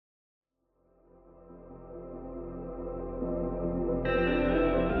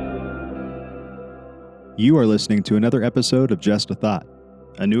You are listening to another episode of Just a Thought,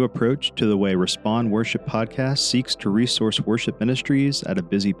 a new approach to the way Respond Worship Podcast seeks to resource worship ministries at a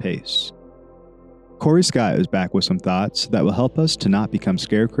busy pace. Corey Scott is back with some thoughts that will help us to not become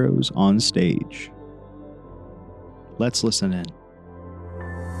scarecrows on stage. Let's listen in.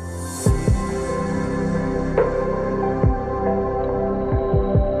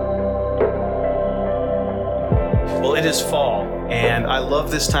 Well, it is fall, and I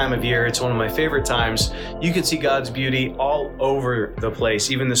love this time of year. It's one of my favorite times. You can see God's beauty all over the place.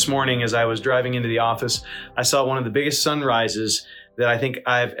 Even this morning, as I was driving into the office, I saw one of the biggest sunrises that I think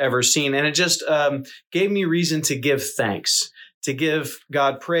I've ever seen. And it just gave me reason to give thanks, to give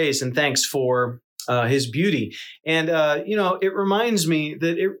God praise and thanks for his beauty. And, it reminds me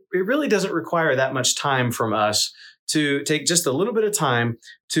that it really doesn't require that much time from us to take just a little bit of time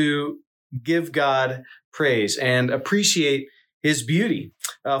to give God praise and appreciate his beauty.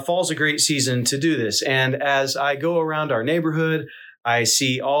 Fall's a great season to do this. And as I go around our neighborhood, I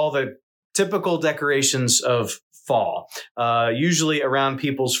see all the typical decorations of fall, usually around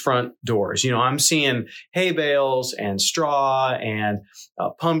people's front doors. I'm seeing hay bales and straw and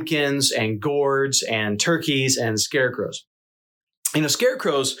pumpkins and gourds and turkeys and scarecrows.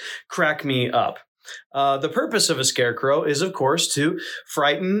 Scarecrows crack me up. The purpose of a scarecrow is, of course, to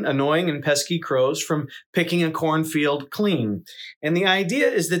frighten annoying and pesky crows from picking a cornfield clean. And the idea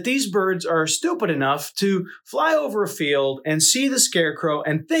is that these birds are stupid enough to fly over a field and see the scarecrow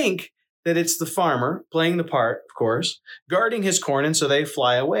and think that it's the farmer playing the part, of course, guarding his corn, and so they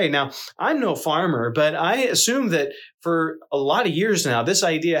fly away. Now, I'm no farmer, but I assume that for a lot of years now, this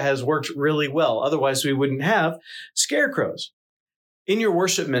idea has worked really well. Otherwise, we wouldn't have scarecrows. In your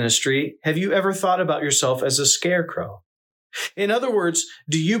worship ministry, have you ever thought about yourself as a scarecrow? In other words,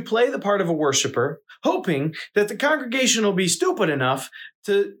 do you play the part of a worshiper, hoping that the congregation will be stupid enough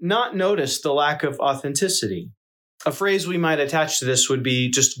to not notice the lack of authenticity? A phrase we might attach to this would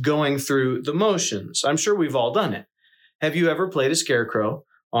be just going through the motions. I'm sure we've all done it. Have you ever played a scarecrow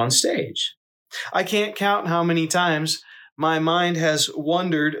on stage? I can't count how many times my mind has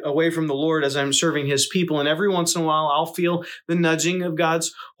wandered away from the Lord as I'm serving his people. And every once in a while, I'll feel the nudging of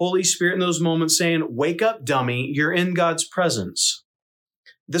God's Holy Spirit in those moments saying, "Wake up, dummy, you're in God's presence."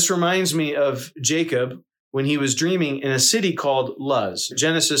 This reminds me of Jacob when he was dreaming in a city called Luz.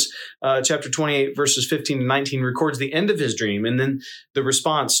 Genesis chapter 28, verses 15 to 19 records the end of his dream and then the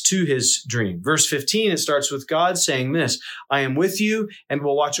response to his dream. Verse 15, it starts with God saying this, "I am with you and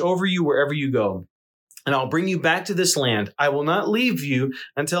will watch over you wherever you go. And I'll bring you back to this land. I will not leave you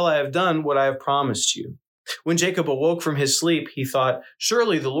until I have done what I have promised you." When Jacob awoke from his sleep, he thought,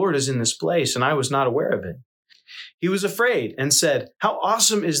 "Surely the Lord is in this place, and I was not aware of it." He was afraid and said, "How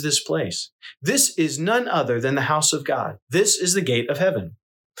awesome is this place? This is none other than the house of God. This is the gate of heaven."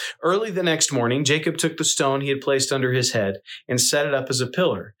 Early the next morning, Jacob took the stone he had placed under his head and set it up as a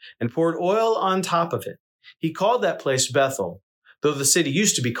pillar and poured oil on top of it. He called that place Bethel, though the city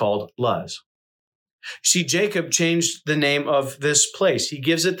used to be called Luz. See, Jacob changed the name of this place. He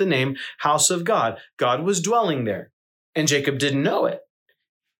gives it the name House of God. God was dwelling there, and Jacob didn't know it.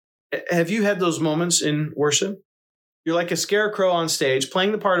 Have you had those moments in worship? You're like a scarecrow on stage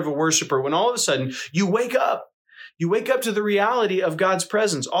playing the part of a worshiper when all of a sudden you wake up. You wake up to the reality of God's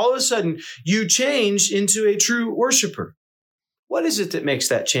presence. All of a sudden you change into a true worshiper. What is it that makes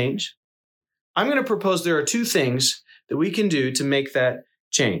that change? I'm going to propose there are two things that we can do to make that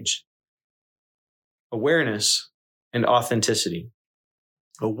change. Awareness and authenticity.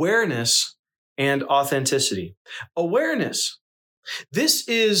 Awareness and authenticity. Awareness. This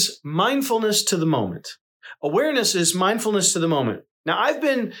is mindfulness to the moment. Awareness is mindfulness to the moment. Now, I've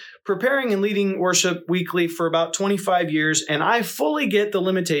been preparing and leading worship weekly for about 25 years, and I fully get the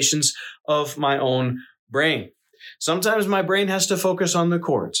limitations of my own brain. Sometimes my brain has to focus on the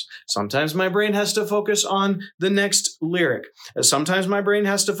chords. Sometimes my brain has to focus on the next lyric. Sometimes my brain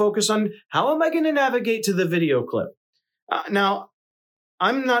has to focus on how am I going to navigate to the video clip. Now,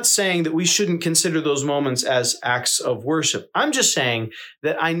 I'm not saying that we shouldn't consider those moments as acts of worship. I'm just saying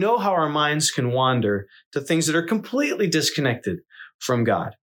that I know how our minds can wander to things that are completely disconnected from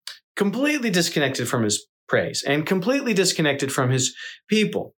God, completely disconnected from his praise, and completely disconnected from his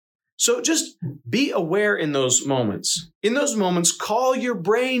people. So just be aware in those moments. In those moments, call your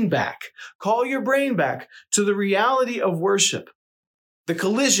brain back. Call your brain back to the reality of worship, the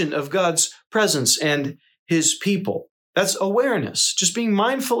collision of God's presence and his people. That's awareness, just being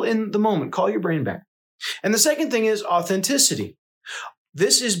mindful in the moment. Call your brain back. And the second thing is authenticity.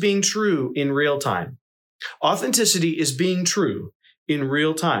 This is being true in real time. Authenticity is being true in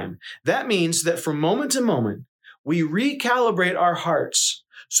real time. That means that from moment to moment, we recalibrate our hearts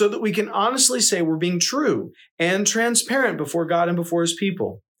so that we can honestly say we're being true and transparent before God and before his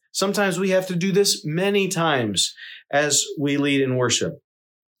people. Sometimes we have to do this many times as we lead in worship.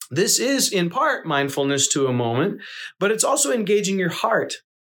 This is in part mindfulness to a moment, but it's also engaging your heart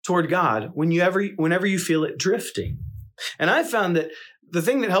toward God whenever you feel it drifting. And I've found that the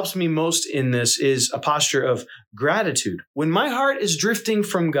thing that helps me most in this is a posture of gratitude. When my heart is drifting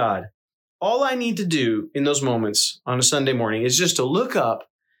from God, all I need to do in those moments on a Sunday morning is just to look up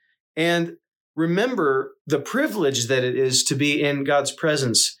and remember the privilege that it is to be in God's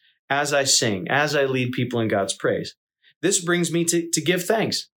presence as I sing, as I lead people in God's praise. This brings me to give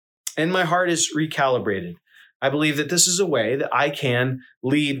thanks, and my heart is recalibrated. I believe that this is a way that I can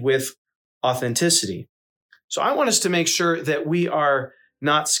lead with authenticity. So I want us to make sure that we are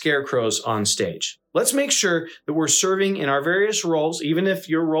not scarecrows on stage. Let's make sure that we're serving in our various roles, even if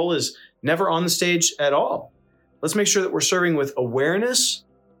your role is never on the stage at all. Let's make sure that we're serving with awareness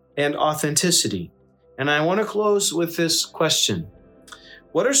and authenticity. And I want to close with this question.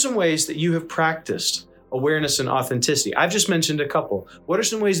 What are some ways that you have practiced awareness and authenticity? I've just mentioned a couple. What are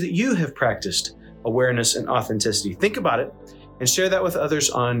some ways that you have practiced awareness and authenticity? Think about it and share that with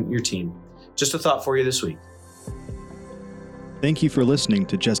others on your team. Just a thought for you this week. Thank you for listening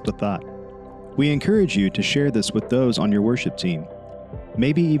to Just a Thought. We encourage you to share this with those on your worship team,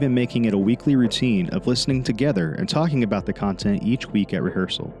 maybe even making it a weekly routine of listening together and talking about the content each week at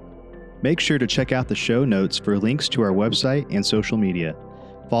rehearsal. Make sure to check out the show notes for links to our website and social media.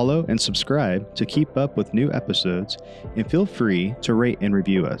 Follow and subscribe to keep up with new episodes, and feel free to rate and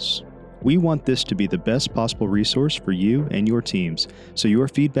review us. We want this to be the best possible resource for you and your teams, so your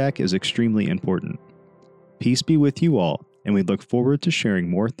feedback is extremely important. Peace be with you all, and we look forward to sharing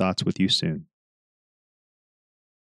more thoughts with you soon.